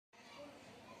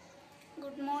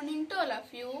morning to all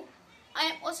of you. I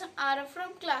am Awesome Aarav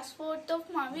from Class 4 of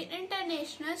Mahavir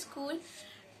International School.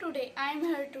 Today I am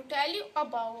here to tell you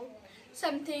about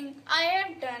something I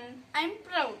have done I am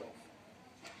proud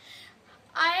of.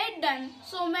 I have done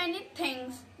so many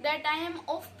things that I am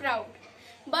proud,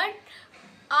 but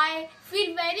I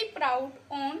feel very proud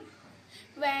on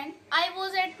when I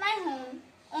was at my home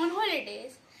on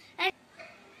holidays and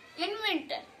in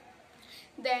winter.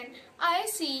 Then I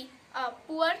see a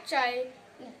poor child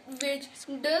which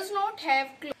does not have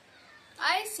clothes.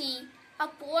 I see a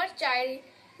poor child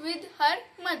with her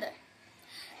mother.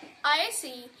 I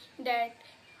see that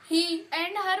he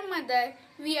and her mother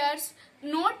wears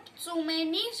not so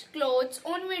many clothes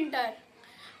on winter,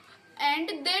 and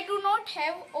they do not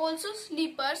have also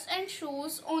slippers and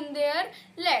shoes on their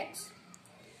legs,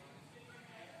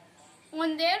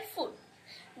 on their foot.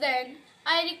 Then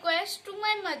I request to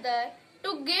my mother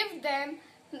to give them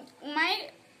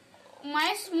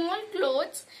my small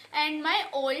clothes and my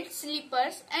old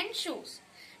slippers and shoes.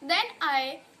 Then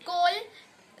I call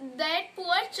that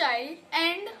poor child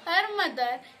and her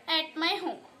mother at my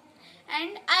home,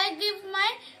 and I give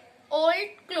my old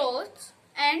clothes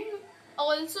and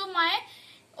also my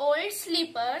old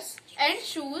slippers and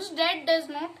shoes that does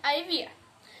not I wear,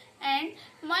 and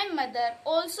my mother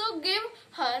also give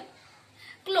her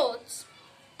clothes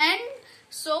and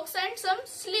socks and some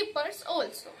slippers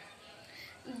also.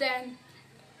 Then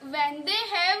when they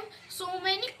have so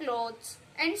many clothes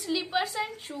and slippers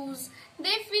and shoes,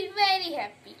 they feel very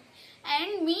happy,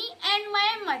 and me and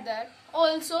my mother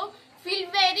also feel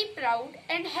very proud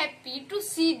and happy to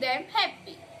see them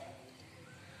happy.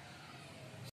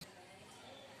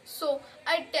 So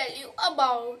I tell you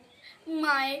about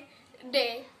my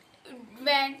day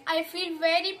when I feel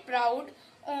very proud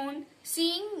on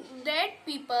seeing that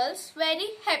people's very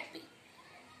happy.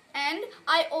 And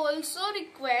I also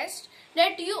request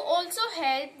that you also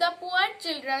help the poor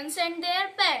children and their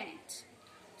parents.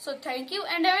 So thank you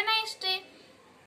and have a nice day.